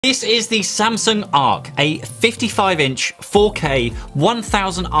This is the Samsung Ark, a 55-inch 4K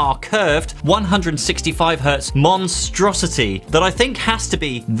 1000R curved 165Hz monstrosity that I think has to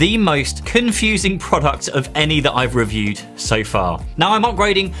be the most confusing product of any that I've reviewed so far. Now I'm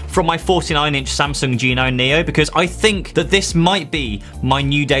upgrading from my 49-inch Samsung G9 Neo because I think that this might be my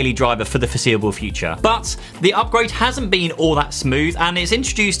new daily driver for the foreseeable future. But the upgrade hasn't been all that smooth and it's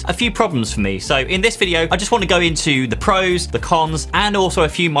introduced a few problems for me. So in this video, I just want to go into the pros, the cons, and also a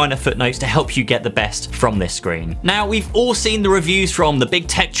few minor footnotes to help you get the best from this screen. Now, we've all seen the reviews from the big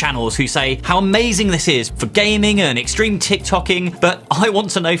tech channels who say how amazing this is for gaming and extreme TikToking, but I want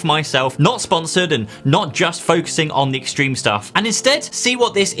to know for myself, not sponsored and not just focusing on the extreme stuff, and instead see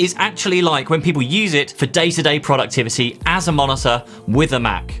what this is actually like when people use it for day-to-day productivity as a monitor with a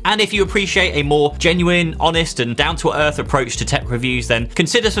Mac. And if you appreciate a more genuine, honest, and down-to-earth approach to tech reviews, then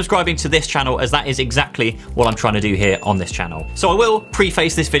consider subscribing to this channel, as that is exactly what I'm trying to do here on this channel. So I will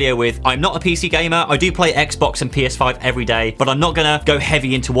preface this video with, I'm not a PC gamer, I do play Xbox and PS5 every day, but I'm not gonna go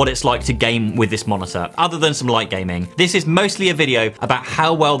heavy into what it's like to game with this monitor, other than some light gaming. This is mostly a video about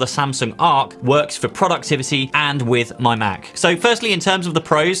how well the Samsung Ark works for productivity and with my Mac. So firstly, in terms of the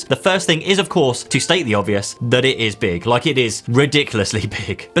pros, the first thing is, of course, to state the obvious, that it is big. Like, it is ridiculously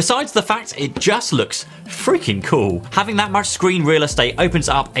big. Besides the fact it just looks freaking cool. Having that much screen real estate opens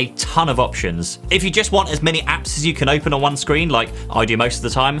up a ton of options. If you just want as many apps as you can open on one screen, like I do most of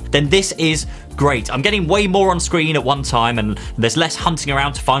the time, then this is great. I'm getting way more on screen at one time and there's less hunting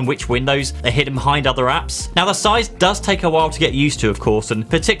around to find which windows are hidden behind other apps. Now, the size does take a while to get used to, of course, and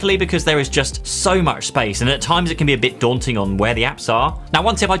particularly because there is just so much space and at times it can be a bit daunting on where the apps are. Now,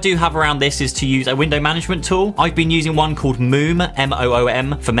 one tip I do have around this is to use a window management tool. I've been using one called Moom,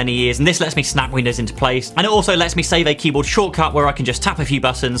 M-O-O-M, for many years, and this lets me snap windows into place, and it also lets me save a keyboard shortcut where I can just tap a few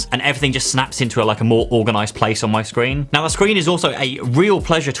buttons and everything just snaps into a more organized place on my screen. Now, the screen is also a real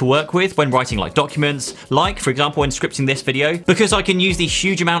pleasure to work with when writing documents, for example when scripting this video, because I can use the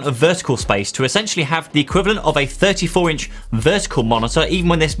huge amount of vertical space to essentially have the equivalent of a 34-inch vertical monitor, even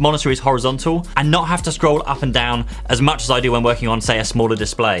when this monitor is horizontal, and not have to scroll up and down as much as I do when working on, say, a smaller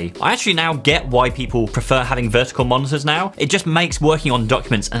display. I actually now get why people prefer having vertical monitors now. It just makes working on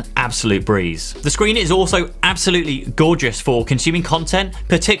documents an absolute breeze. The screen is also absolutely gorgeous for consuming content,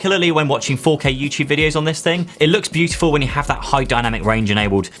 particularly when watching 4K YouTube videos on this thing. It looks beautiful when you have that high dynamic range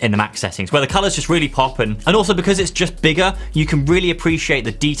enabled in the Mac settings, where the colors just really pop, and also because it's just bigger, you can really appreciate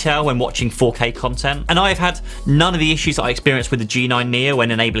the detail when watching 4K content. And I've had none of the issues that I experienced with the G9 Neo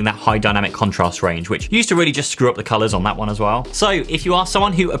when enabling that high dynamic contrast range, which used to really just screw up the colors on that one as well. So if you are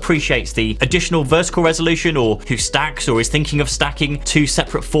someone who appreciates the additional vertical resolution, or who stacks or is thinking of stacking two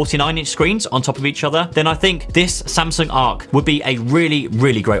separate 49-inch screens on top of each other, then I think this Samsung Ark would be a really,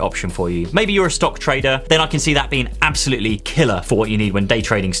 really great option for you. Maybe you're a stock trader, then I can see that being absolutely killer for what you need when day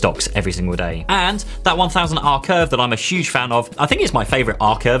trading stocks every single day. And that 1000R curve that I'm a huge fan of, I think it's my favorite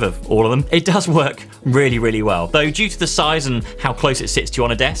R curve of all of them, it does work really, really well. Though due to the size and how close it sits to you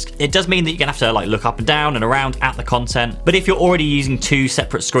on a desk, it does mean that you're gonna have to look up and down and around at the content. But if you're already using two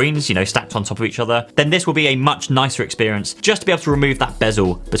separate screens, stacked on top of each other, then this will be a much nicer experience just to be able to remove that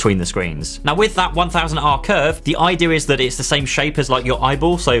bezel between the screens. Now, with that 1000R curve, the idea is that it's the same shape as your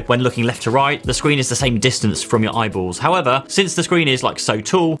eyeball, so when looking left to right, the screen is the same distance from your eyeballs. However, since the screen is so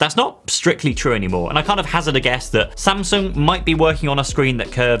tall, that's not strictly true anymore, and I kind of hazard a guess that Samsung might be working on a screen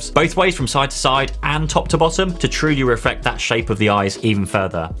that curves both ways from side to side and top to bottom to truly reflect that shape of the eyes even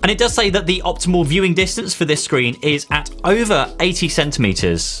further. And it does say that the optimal viewing distance for this screen is at over 80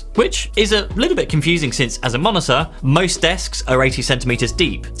 centimeters, which is a little bit confusing since as a monitor, most desks are 80 centimeters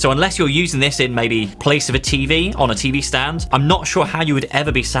deep. So unless you're using this in maybe place of a TV on a TV stand, I'm not sure how you would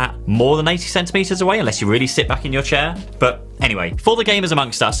ever be sat more than 80 centimeters away unless you really sit back in your chair. But anyway, for the gamers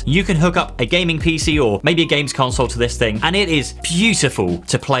amongst us, you can hook up a gaming PC or maybe a games console to this thing, and it is beautiful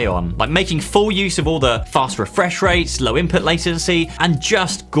to play on. Making full use of all the fast refresh rates, low input latency, and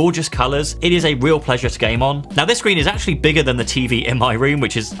just gorgeous colors. It is a real pleasure to game on. Now, this screen is actually bigger than the TV in my room,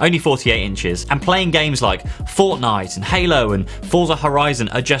 which is only 48 inches, and playing games like Fortnite and Halo and Forza Horizon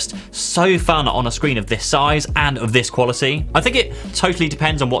are just so fun on a screen of this size and of this quality. I think it totally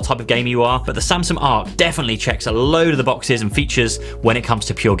depends on what type of gamer you are, but the Samsung Ark definitely checks a load of the boxes and features when it comes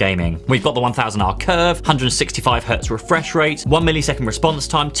to pure gaming. We've got the 1000R curve, 165Hz refresh rate, 1 millisecond response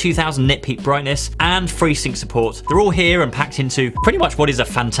time, 2000 nit peak brightness, and FreeSync support. They're all here and packed into pretty much what is a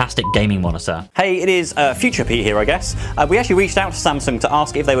fantastic gaming monitor. Hey, it is Future Pete here, I guess. We actually reached out to Samsung to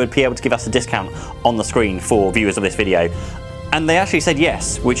ask if they would be able to give us a discount on the screen for viewers of this video. And they actually said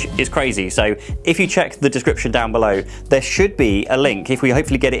yes, which is crazy. So if you check the description down below, there should be a link, if we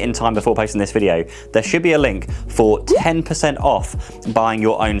hopefully get it in time before posting this video, there should be a link for 10% off buying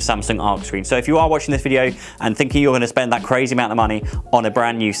your own Samsung Ark screen. So if you are watching this video and thinking you're gonna spend that crazy amount of money on a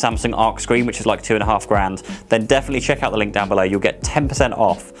brand new Samsung Ark screen, which is like $2.5 grand, then definitely check out the link down below. You'll get 10%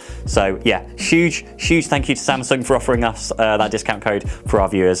 off. So yeah, huge thank you to Samsung for offering us that discount code for our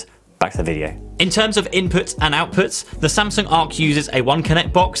viewers. Back to the video. In terms of inputs and outputs, the Samsung Ark uses a One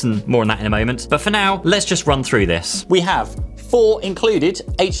Connect box, and more on that in a moment. But for now, let's just run through this. We have 4 included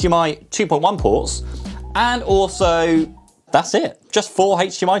HDMI 2.1 ports, and also that's it. Just 4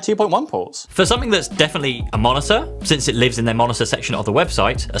 HDMI 2.1 ports. For something that's definitely a monitor, since it lives in their monitor section of the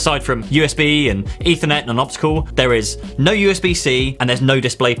website, aside from USB and Ethernet and optical, there is no USB-C and there's no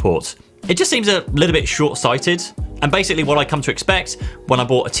display ports. It just seems a little bit short-sighted, and basically what I come to expect when I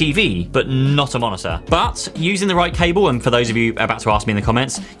bought a TV, but not a monitor. But using the right cable, and for those of you about to ask me in the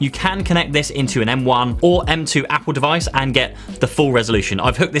comments, you can connect this into an M1 or M2 Apple device and get the full resolution.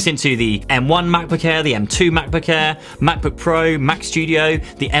 I've hooked this into the M1 MacBook Air, the M2 MacBook Air, MacBook Pro, Mac Studio,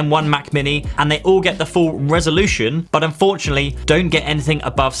 the M1 Mac Mini, and they all get the full resolution, but unfortunately don't get anything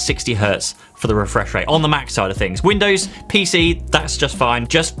above 60 Hertz for the refresh rate on the Mac side of things. Windows, PC, that's just fine,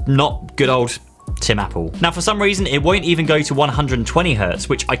 just not good old Tim Apple. Now for some reason it won't even go to 120 Hertz,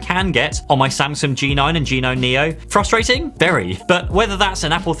 which I can get on my Samsung G9 and G9 Neo. Frustrating? Very. But whether that's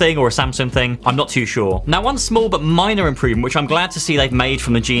an Apple thing or a Samsung thing, I'm not too sure. Now one small but minor improvement, which I'm glad to see they've made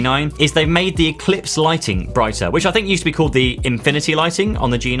from the G9, is they've made the Eclipse lighting brighter, which I think used to be called the Infinity lighting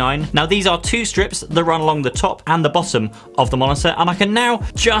on the G9. Now these are 2 strips that run along the top and the bottom of the monitor, and I can now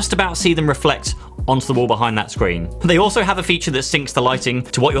just about see them reflect onto the wall behind that screen. They also have a feature that syncs the lighting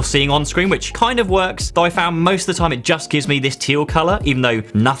to what you're seeing on screen, which kind of works, though I found most of the time it just gives me this teal color, even though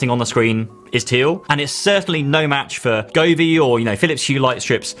nothing on the screen is teal, and it's certainly no match for Govee or, you know, Philips Hue light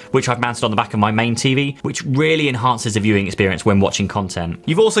strips, which I've mounted on the back of my main TV, which really enhances the viewing experience when watching content.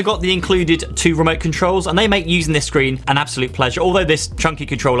 You've also got the included 2 remote controls, and they make using this screen an absolute pleasure, although this chunky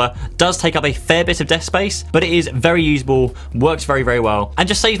controller does take up a fair bit of desk space, but it is very usable, works very well, and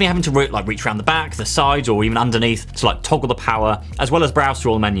just saves me having to reach around the back, the sides, or even underneath to like toggle the power, as well as browse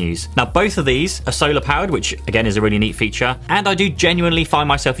through all the menus. Now both of these are solar powered, which again is a really neat feature, and I do genuinely find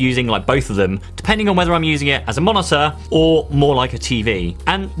myself using like both of them, depending on whether I'm using it as a monitor or more like a TV.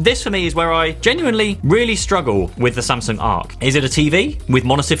 And this for me is where I genuinely really struggle with the Samsung Ark. Is it a TV with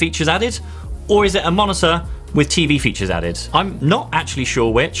monitor features added? Or is it a monitor with TV features added? I'm not actually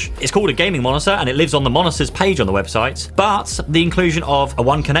sure which. It's called a gaming monitor and it lives on the monitor's page on the website, but the inclusion of a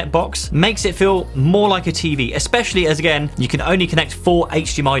One Connect box makes it feel more like a TV, especially as, again, you can only connect 4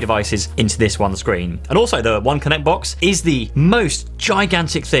 HDMI devices into this one screen. And also the One Connect box is the most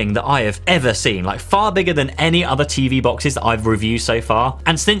gigantic thing that I have ever seen, like far bigger than any other TV boxes that I've reviewed so far.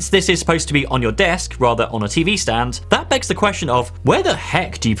 And since this is supposed to be on your desk rather on a TV stand, that begs the question of where the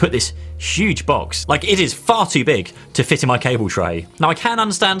heck do you put this huge box? Like, it is far too big to fit in my cable tray. Now I can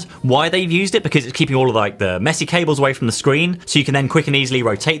understand why they've used it, because it's keeping all of like the messy cables away from the screen, so you can then quick and easily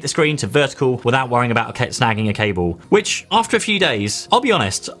rotate the screen to vertical without worrying about snagging a cable, which after a few days, I'll be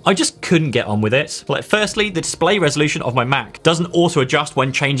honest, I just couldn't get on with it. Like, firstly, the display resolution of my Mac doesn't auto adjust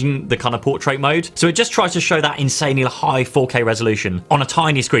when changing the kind of portrait mode, so it just tries to show that insanely high 4K resolution on a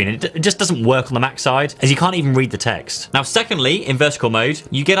tiny screen, and it just doesn't work on the Mac side, as you can't even read the text. Now secondly, in vertical mode,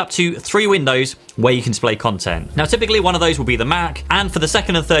 you get up to 3 windows where you can display content. Now typically one of those will be the Mac, and for the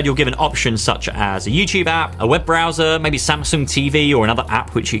second and third you're given options such as a YouTube app, a web browser, maybe Samsung TV or another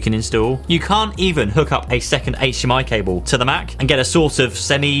app which you can install. You can't even hook up a second HDMI cable to the Mac and get a sort of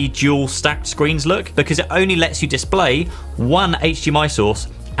semi-dual stacked screens look, because it only lets you display one HDMI source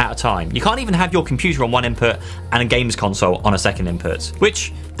at a time. You can't even have your computer on one input and a games console on a second input,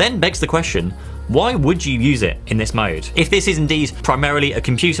 which then begs the question, why would you use it in this mode? If this is indeed primarily a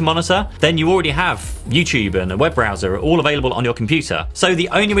computer monitor, then you already have YouTube and a web browser all available on your computer. So the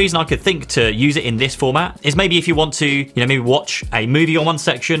only reason I could think to use it in this format is maybe if you want to, you know, maybe watch a movie on one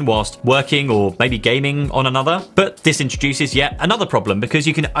section whilst working, or maybe gaming on another. But this introduces yet another problem, because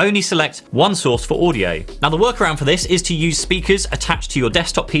you can only select one source for audio. Now the workaround for this is to use speakers attached to your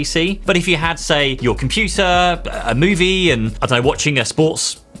desktop PC, but if you had, say, your computer, a movie, and I don't know, watching a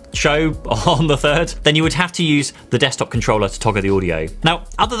sports show on the 3rd, then you would have to use the desktop controller to toggle the audio. Now,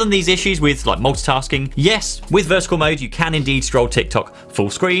 other than these issues with like multitasking, yes, with vertical mode, you can indeed scroll TikTok full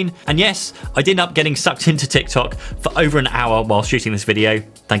screen. And yes, I did end up getting sucked into TikTok for over an hour while shooting this video.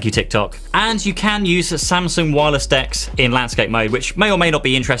 Thank you, TikTok. And you can use Samsung wireless DeX in landscape mode, which may or may not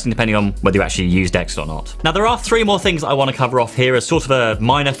be interesting depending on whether you actually use DeX or not. Now, there are 3 more things I want to cover off here as sort of a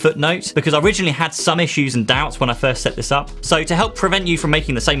minor footnote, because I originally had some issues and doubts when I first set this up. So to help prevent you from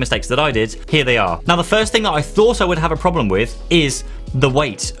making the same mistakes that I did, here they are. Now, the first thing that I thought I would have a problem with is the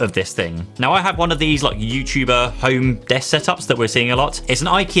weight of this thing. Now, I have one of these like YouTuber home desk setups that we're seeing a lot. It's an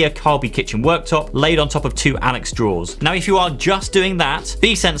IKEA Carby kitchen worktop laid on top of 2 annex drawers. Now, if you are just doing that,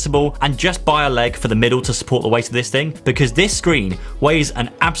 be sensible and just buy a leg for the middle to support the weight of this thing, because this screen weighs an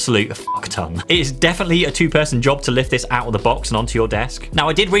absolute fuck ton. It is definitely a 2-person job to lift this out of the box and onto your desk. Now,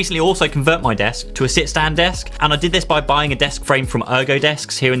 I did recently also convert my desk to a sit-stand desk, and I did this by buying a desk frame from Ergo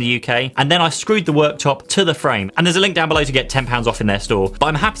Desks here in the UK, and then I screwed the worktop to the frame. And there's a link down below to get £10 off in their store. But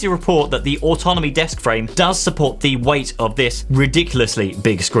I'm happy to report that the autonomy desk frame does support the weight of this ridiculously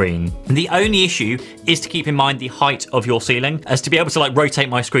big screen. And the only issue is to keep in mind the height of your ceiling. As to be able to like rotate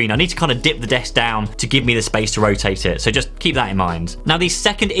my screen, I need to kind of dip the desk down to give me the space to rotate it. So just keep that in mind. Now, the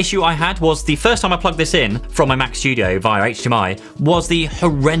second issue I had was the first time I plugged this in from my Mac Studio via HDMI was the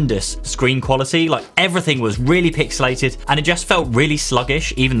horrendous screen quality. Like, everything was really pixelated and it just felt really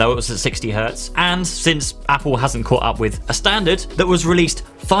sluggish, even though it was at 60 Hertz. And since Apple hasn't caught up with a standard that was released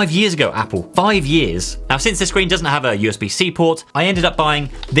 5 years ago, Apple, 5 years. Now, since this screen doesn't have a USB-C port, I ended up buying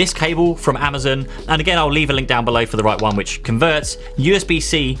this cable from Amazon. And again, I'll leave a link down below for the right one, which converts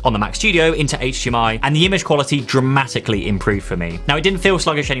USB-C on the Mac Studio into HDMI, and the image quality dramatically improved for me. Now, it didn't feel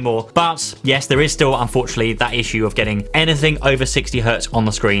sluggish anymore, but yes, there is still, unfortunately, that issue of getting anything over 60 Hertz on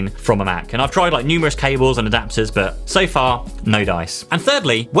the screen from a Mac. And I've tried like numerous cables and adapters, but so far, no dice. And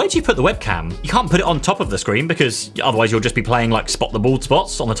thirdly, where do you put the webcam? You can't put it on top of the screen because otherwise you'll just be playing like spot the bald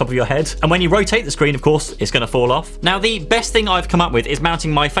spots on the top of your head. And when you rotate the screen, of course, it's going to fall off. Now, the best thing I've come up with is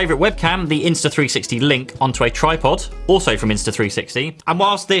mounting my favorite webcam, the Insta360 Link, onto a tripod, also from Insta360. And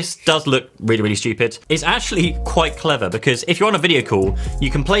whilst this does look really, really stupid, it's actually quite clever, because if you're on a video call, you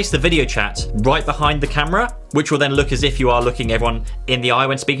can place the video chat right behind the camera, which will then look as if you are looking everyone in the eye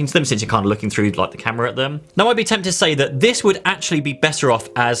when speaking to them, since you're kind of looking through like the camera at them. Now, I'd be tempted to say that this would actually be better off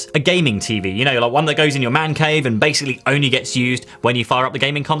as a gaming TV, you know, like one that goes in your man cave and basically only gets used when you fire up the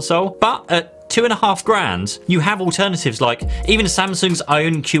gaming console. But at $2.5 grand, you have alternatives like even Samsung's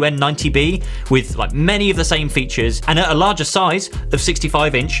own QN90B with like many of the same features and at a larger size of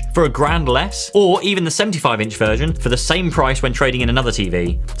 65-inch for $1 grand less, or even the 75-inch version for the same price when trading in another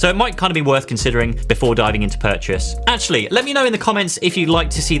TV. So it might kind of be worth considering before diving into purchase. Actually, let me know in the comments if you'd like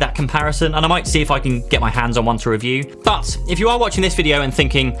to see that comparison, and I might see if I can get my hands on one to review. But if you are watching this video and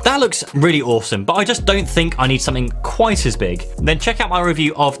thinking, that looks really awesome, but I just don't think I need something quite as big, then check out my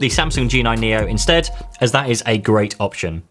review of the Samsung G9 Neo instead, as that is a great option.